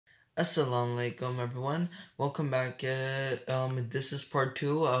Assalamualaikum everyone. Welcome back. This is part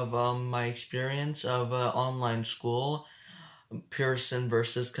 2 of my experience of online school, Pearson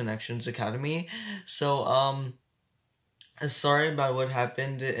versus Connections Academy. So sorry about what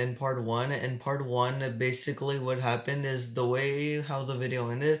happened in part 1. In part 1, basically what happened is the way how the video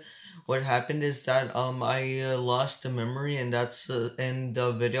ended. What happened is that I lost the memory, and that's and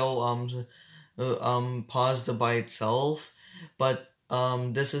the video paused by itself. But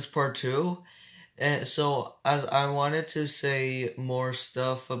this is part 2. And so as I wanted to say more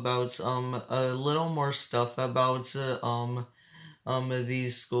stuff about a little more stuff about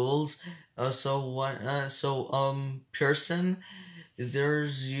these schools. Pearson,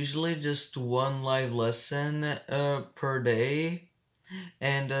 there's usually just one live lesson per day,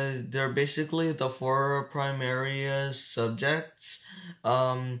 and they're basically the 4 primary subjects,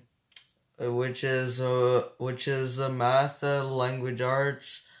 which is math, language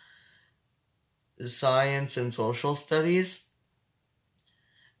arts, science, and social studies.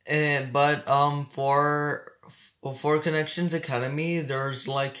 But for Connections Academy, there's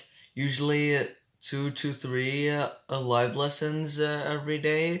like usually 2 to 3 live lessons every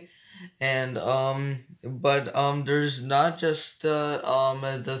day, and but there's not just the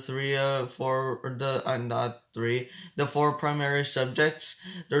 4 primary subjects.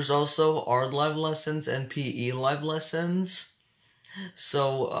 There's also art live lessons and PE live lessons.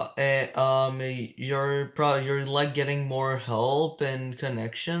 So you're like getting more help and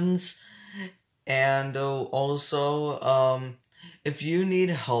connections, and also if you need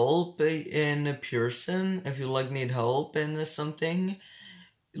help in Pearson, if you like need help in something,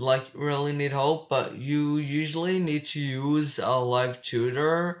 like really need help, but you usually need to use a live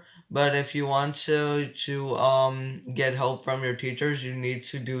tutor. But if you want to get help from your teachers, you need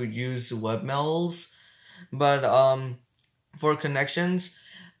to use webmails. But for Connections,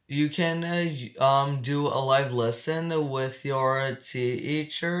 you can do a live lesson with your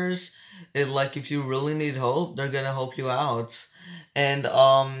teachers. Like if you really need help, they're gonna help you out. And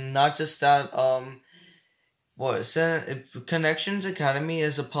not just that, Connections Academy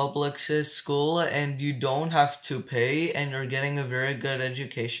is a public school, and you don't have to pay, and you're getting a very good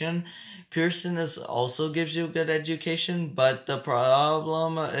education. Pearson also gives you good education, but the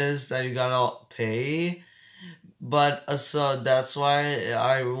problem is that you gotta pay. But so that's why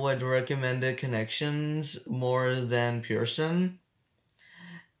I would recommend the Connections more than Pearson.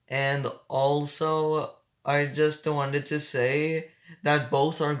 And also, I just wanted to say that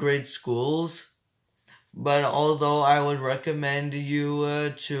both are great schools. But although I would recommend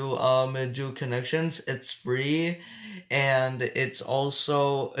you to do Connections, it's free, and it's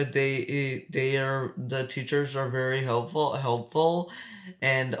also the teachers are very helpful,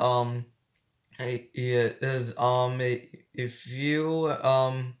 and if you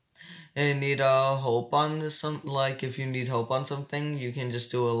need help on if you need help on something, you can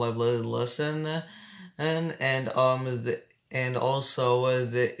just do a live lesson, and also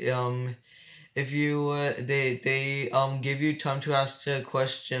if you they give you time to ask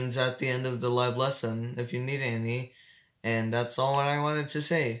questions at the end of the live lesson if you need any. And that's all what I wanted to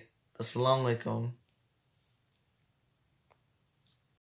say. Assalamu alaikum.